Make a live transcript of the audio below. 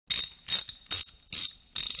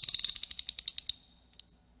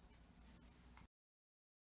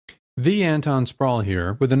V. Anton Sproul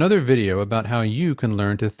here with another video about how you can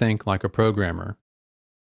learn to think like a programmer.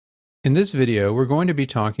 In this video, we're going to be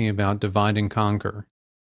talking about divide and conquer.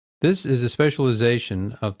 This is a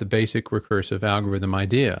specialization of the basic recursive algorithm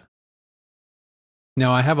idea.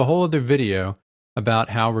 Now, I have a whole other video about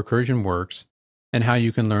how recursion works and how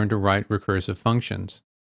you can learn to write recursive functions.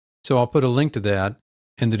 So I'll put a link to that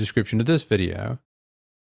in the description of this video.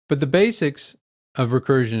 But the basics of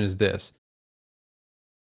recursion is this.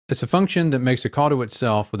 It's a function that makes a call to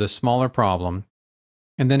itself with a smaller problem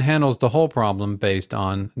and then handles the whole problem based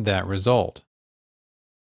on that result.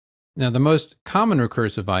 Now, the most common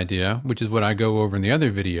recursive idea, which is what I go over in the other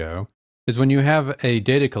video, is when you have a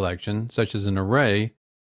data collection, such as an array,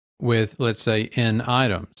 with, let's say, n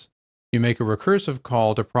items. You make a recursive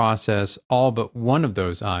call to process all but one of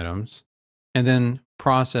those items, and then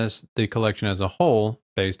process the collection as a whole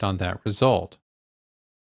based on that result.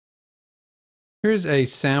 Here's a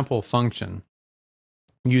sample function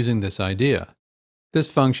using this idea.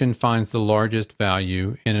 This function finds the largest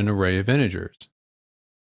value in an array of integers.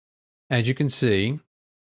 As you can see,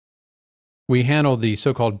 we handle the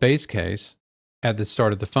so-called base case at the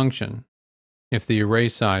start of the function. If the array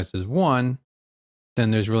size is 1, then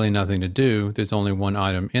there's really nothing to do. There's only one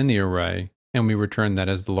item in the array, and we return that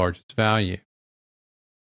as the largest value.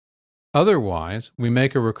 Otherwise, we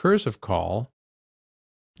make a recursive call.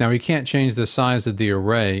 Now, we can't change the size of the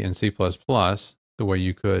array in C++ the way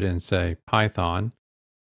you could in, say, Python,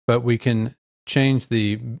 but we can change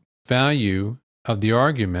the value of the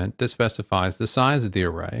argument that specifies the size of the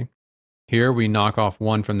array. Here, we knock off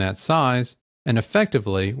 1 from that size, and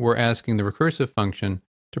effectively, we're asking the recursive function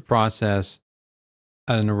to process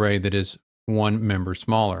an array that is one member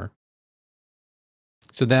smaller.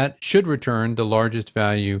 So that should return the largest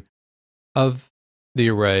value of the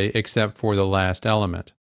array except for the last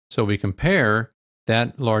element. So we compare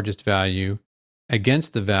that largest value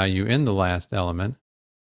against the value in the last element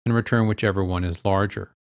and return whichever one is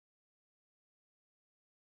larger.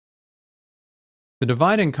 The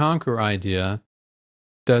divide and conquer idea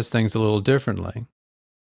does things a little differently.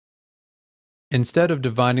 Instead of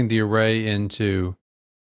dividing the array into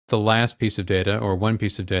the last piece of data or one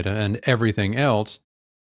piece of data and everything else,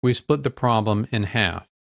 we split the problem in half.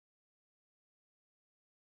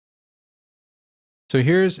 So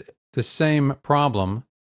here's the same problem,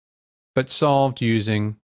 but solved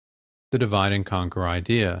using the divide and conquer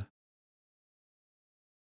idea.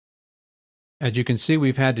 As you can see,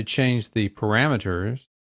 we've had to change the parameters.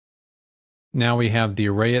 Now we have the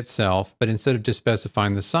array itself, but instead of just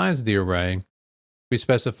specifying the size of the array, we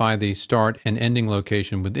specify the start and ending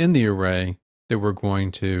location within the array that we're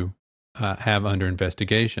going to have under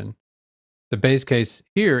investigation. The base case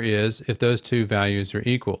here is if those two values are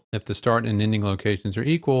equal. If the start and ending locations are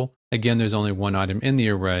equal, again, there's only one item in the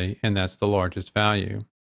array, and that's the largest value.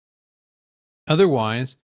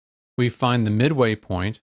 Otherwise, we find the midway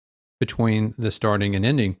point between the starting and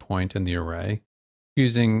ending point in the array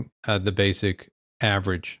using the basic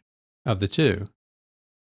average of the two.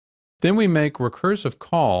 Then we make recursive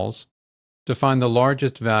calls to find the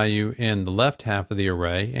largest value in the left half of the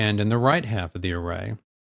array and in the right half of the array.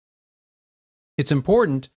 It's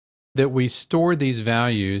important that we store these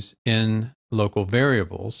values in local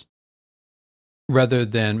variables rather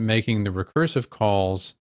than making the recursive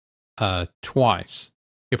calls twice.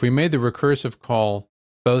 If we made the recursive call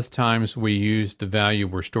both times we used the value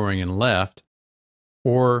we're storing in left,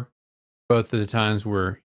 or both of the times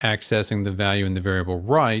we're accessing the value in the variable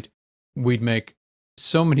right, we'd make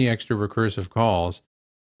so many extra recursive calls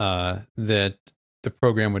that the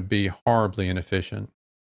program would be horribly inefficient.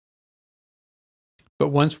 But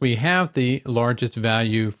once we have the largest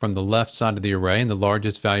value from the left side of the array and the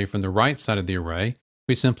largest value from the right side of the array,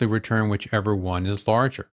 we simply return whichever one is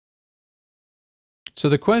larger. So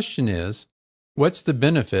the question is, what's the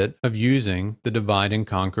benefit of using the divide and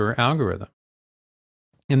conquer algorithm?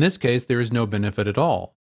 In this case, there is no benefit at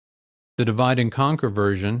all. The divide and conquer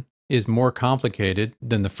version is more complicated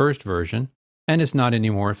than the first version, and it's not any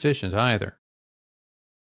more efficient either.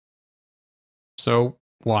 So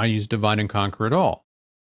why use divide and conquer at all?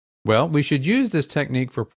 Well, we should use this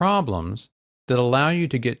technique for problems that allow you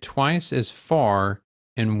to get twice as far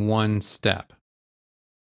in one step.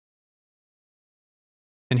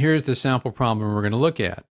 And here's the sample problem we're going to look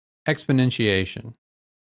at. Exponentiation,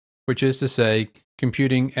 which is to say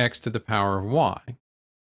computing x to the power of y.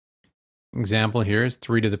 Example here is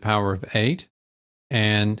 3 to the power of 8,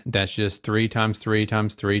 and that's just 3 times 3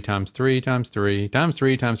 times 3 times 3 times 3 times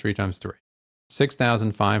 3 times 3 times 3.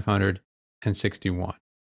 6,561.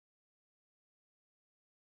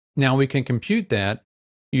 Now we can compute that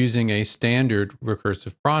using a standard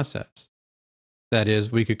recursive process. That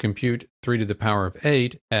is, we could compute 3 to the power of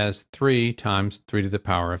 8 as 3 times 3 to the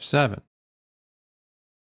power of 7.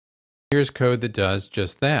 Here's code that does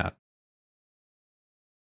just that.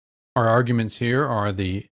 Our arguments here are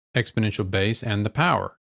the exponential base and the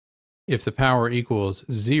power. If the power equals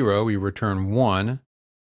 0, we return 1.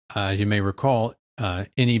 As you may recall,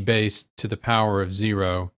 any base to the power of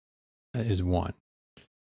 0 is 1.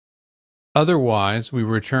 Otherwise, we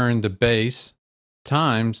return the base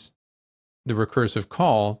times the recursive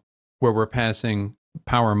call, where we're passing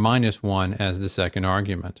power minus 1 as the second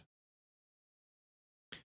argument.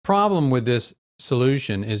 Problem with this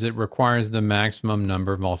solution is it requires the maximum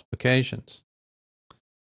number of multiplications.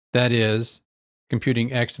 That is,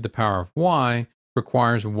 computing x to the power of y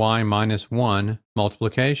requires y minus 1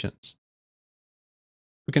 multiplications.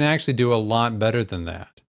 We can actually do a lot better than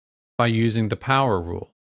that by using the power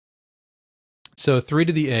rule. So 3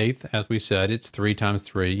 to the 8th, as we said, it's 3 times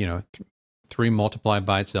 3, 3 multiplied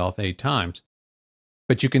by itself 8 times.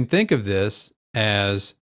 But you can think of this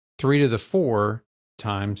as 3 to the 4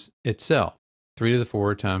 times itself. 3 to the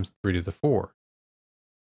 4 times 3 to the 4.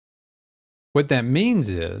 What that means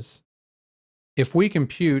is, if we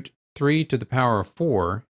compute 3 to the power of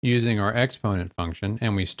 4 using our exponent function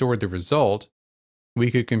and we stored the result, we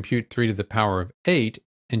could compute 3 to the power of 8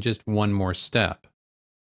 in just one more step.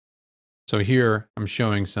 So here I'm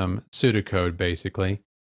showing some pseudocode basically.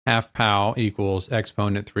 Half pow equals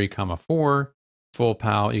exponent 3 comma 4. Full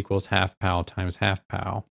pow equals half pow times half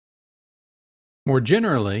pow. More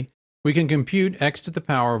generally, we can compute x to the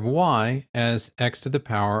power of y as x to the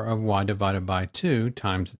power of y divided by 2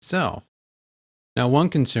 times itself. Now one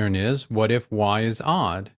concern is, what if y is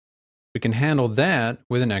odd? We can handle that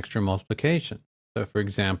with an extra multiplication. So for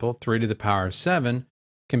example, 3 to the power of 7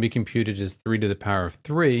 can be computed as 3 to the power of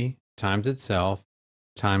 3 times itself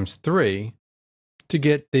times 3 to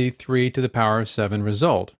get the 3 to the power of 7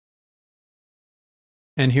 result.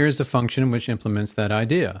 And here's a function which implements that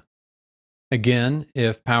idea. Again,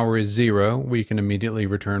 if power is 0, we can immediately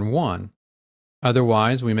return 1.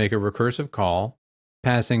 Otherwise, we make a recursive call,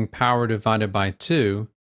 passing power divided by 2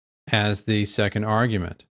 as the second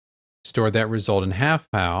argument. Store that result in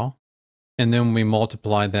half pow, and then we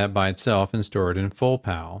multiply that by itself and store it in full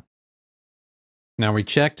pow. Now we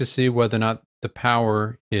check to see whether or not the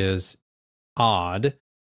power is odd,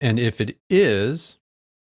 and if it is,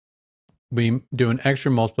 we do an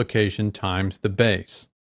extra multiplication times the base.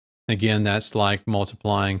 Again, that's like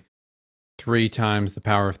multiplying 3 times the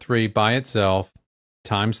power of 3 by itself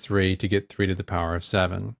times 3 to get 3 to the power of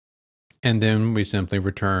 7. And then we simply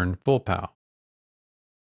return full pow.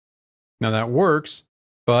 Now that works,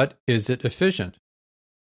 but is it efficient?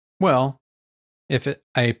 Well, if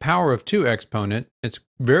a power of 2 exponent, it's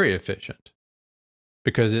very efficient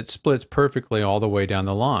because it splits perfectly all the way down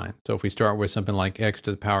the line. So if we start with something like x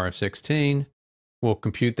to the power of 16, we'll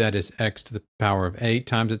compute that as x to the power of 8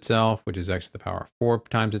 times itself, which is x to the power of 4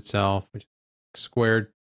 times itself, which is x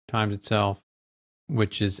squared times itself,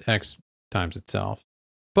 which is x times itself.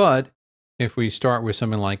 But if we start with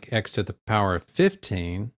something like x to the power of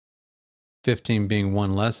 15, 15 being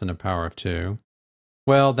 1 less than a power of 2,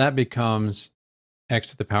 well, that becomes x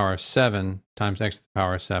to the power of 7 times x to the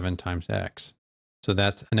power of 7 times x. So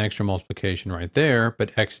that's an extra multiplication right there,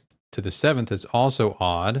 but x to the 7th is also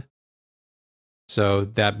odd. So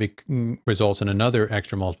that results in another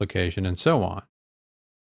extra multiplication and so on.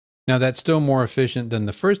 Now that's still more efficient than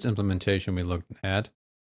the first implementation we looked at,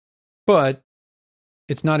 but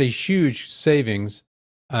it's not a huge savings,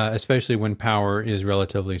 especially when power is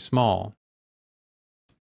relatively small.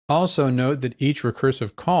 Also note that each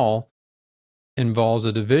recursive call involves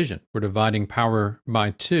a division. We're dividing power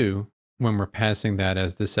by 2 when we're passing that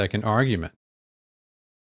as the second argument.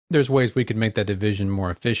 There's ways we could make that division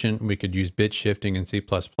more efficient. We could use bit shifting in C++,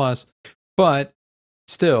 but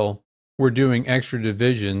still, we're doing extra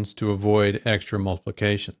divisions to avoid extra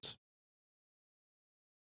multiplications.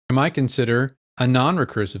 You might consider a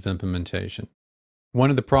non-recursive implementation. One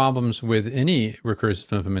of the problems with any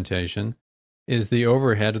recursive implementation is the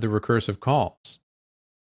overhead of the recursive calls.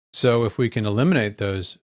 So if we can eliminate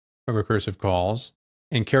those recursive calls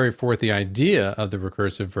and carry forth the idea of the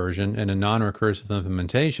recursive version in a non-recursive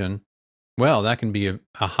implementation, well, that can be a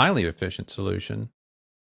highly efficient solution.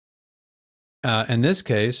 In this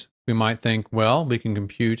case, we might think, well, we can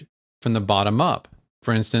compute from the bottom up.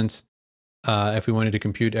 For instance, if we wanted to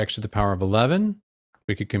compute x to the power of 11,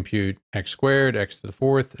 we could compute x squared, x to the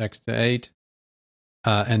 4th, x to 8,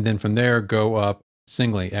 and then from there go up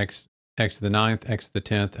singly, x to the 9th, x to the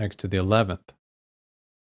 10th, x to the 11th.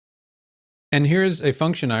 And here's a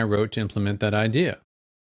function I wrote to implement that idea.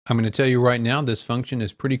 I'm going to tell you right now, this function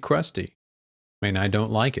is pretty crusty. I mean, I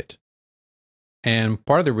don't like it. And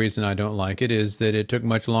part of the reason I don't like it is that it took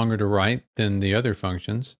much longer to write than the other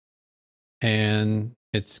functions. And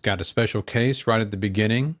it's got a special case right at the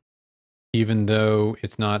beginning, even though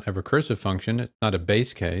it's not a recursive function, it's not a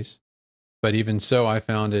base case. But even so, I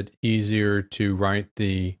found it easier to write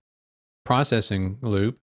the processing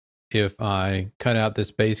loop if I cut out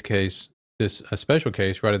this base case, a special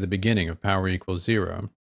case right at the beginning of power equals 0.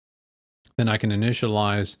 Then I can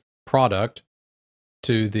initialize product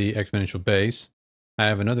to the exponential base. I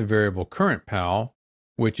have another variable current pal,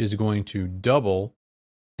 which is going to double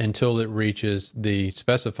until it reaches the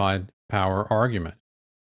specified power argument.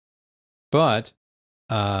 But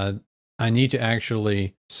I need to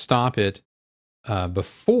actually stop it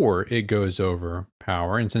before it goes over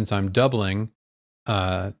power. And since I'm doubling,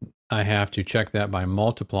 I have to check that by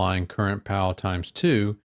multiplying current pal times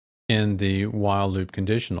 2 in the while loop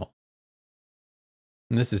conditional.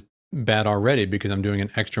 And this is bad already because I'm doing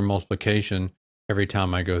an extra multiplication every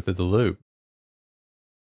time I go through the loop.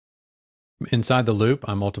 Inside the loop,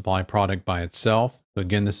 I multiply product by itself. So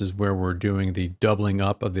again, this is where we're doing the doubling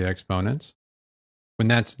up of the exponents. When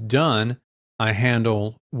that's done, I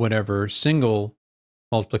handle whatever single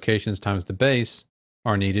multiplications times the base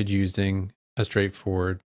are needed using a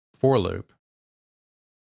straightforward for loop.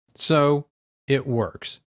 So it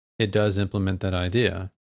works. It does implement that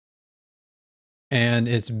idea. And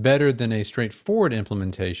it's better than a straightforward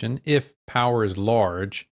implementation. If power is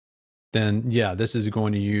large, then yeah, this is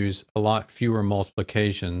going to use a lot fewer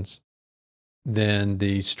multiplications than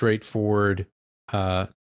the straightforward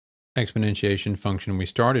exponentiation function we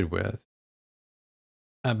started with.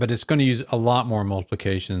 But it's going to use a lot more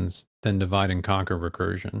multiplications than divide and conquer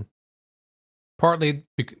recursion. Partly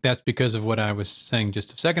that's because of what I was saying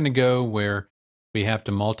just a second ago, where we have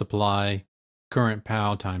to multiply current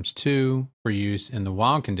pal times 2 for use in the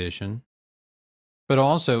while condition. But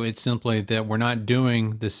also it's simply that we're not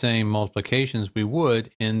doing the same multiplications we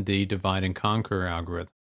would in the divide and conquer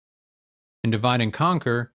algorithm. In divide and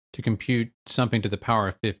conquer, to compute something to the power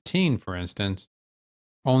of 15, for instance,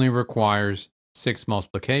 only requires 6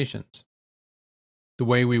 multiplications. The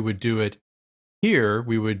way we would do it here,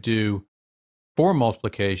 we would do 4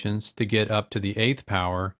 multiplications to get up to the 8th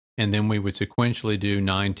power, and then we would sequentially do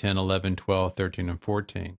 9, 10, 11, 12, 13, and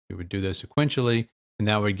 14. We would do this sequentially, and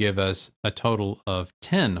that would give us a total of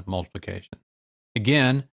 10 multiplications.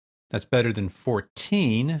 Again, that's better than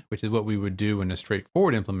 14, which is what we would do in a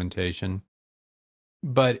straightforward implementation,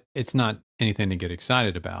 but it's not anything to get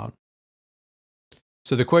excited about.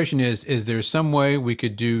 So the question is there some way we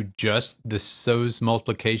could do just those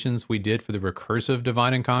multiplications we did for the recursive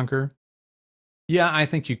divide and conquer? Yeah, I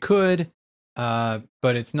think you could, but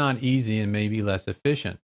it's not easy and maybe less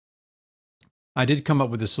efficient. I did come up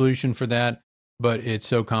with a solution for that, but it's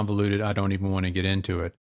so convoluted I don't even want to get into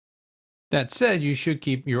it. That said, you should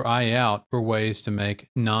keep your eye out for ways to make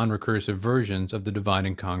non-recursive versions of the divide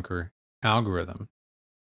and conquer algorithm.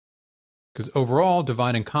 Because overall,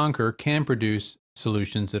 divide and conquer can produce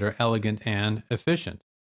solutions that are elegant and efficient.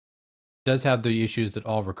 It does have the issues that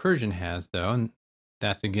all recursion has, though, and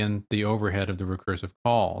that's again the overhead of the recursive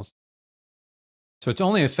calls. So it's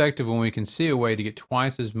only effective when we can see a way to get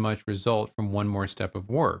twice as much result from one more step of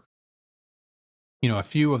work. You know, a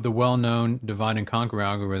few of the well-known divide and conquer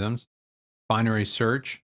algorithms: binary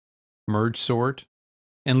search, merge sort,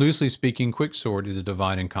 and loosely speaking, quicksort is a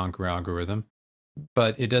divide and conquer algorithm,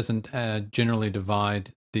 but it doesn't generally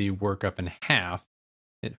divide the work up in half.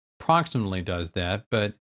 It approximately does that,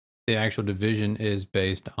 but the actual division is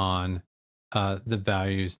based on the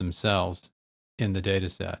values themselves in the data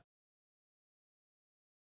set.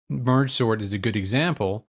 Merge sort is a good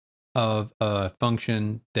example of a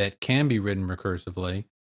function that can be written recursively,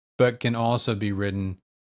 but can also be written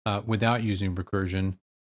without using recursion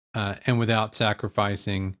and without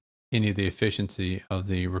sacrificing any of the efficiency of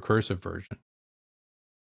the recursive version.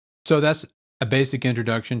 So that's a basic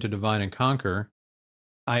introduction to divide and conquer.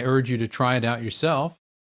 I urge you to try it out yourself.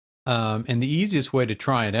 And the easiest way to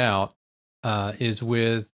try it out is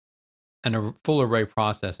with a full array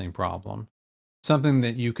processing problem, something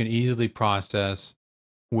that you can easily process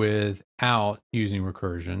without using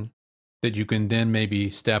recursion, that you can then maybe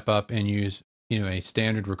step up and use, a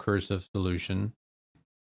standard recursive solution,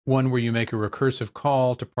 one where you make a recursive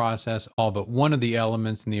call to process all but one of the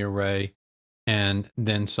elements in the array and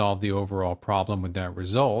then solve the overall problem with that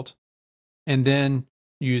result, and then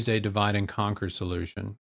use a divide and conquer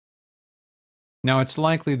solution. Now, it's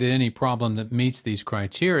likely that any problem that meets these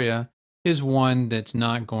criteria is one that's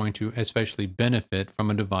not going to especially benefit from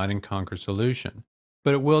a divide and conquer solution.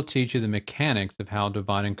 but it will teach you the mechanics of how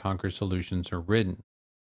divide and conquer solutions are written.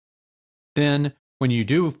 Then, when you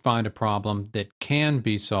do find a problem that can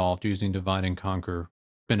be solved using divide and conquer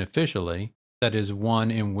beneficially, that is,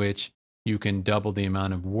 one in which you can double the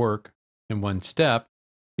amount of work in one step,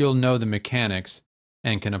 you'll know the mechanics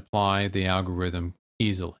and can apply the algorithm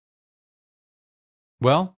easily.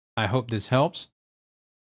 Well, I hope this helps.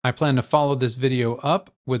 I plan to follow this video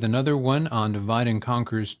up with another one on Divide and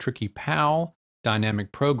Conquer's tricky pal,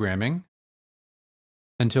 dynamic programming.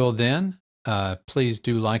 Until then, please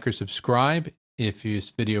do like or subscribe if this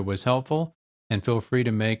video was helpful, and feel free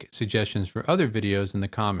to make suggestions for other videos in the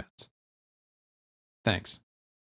comments. Thanks.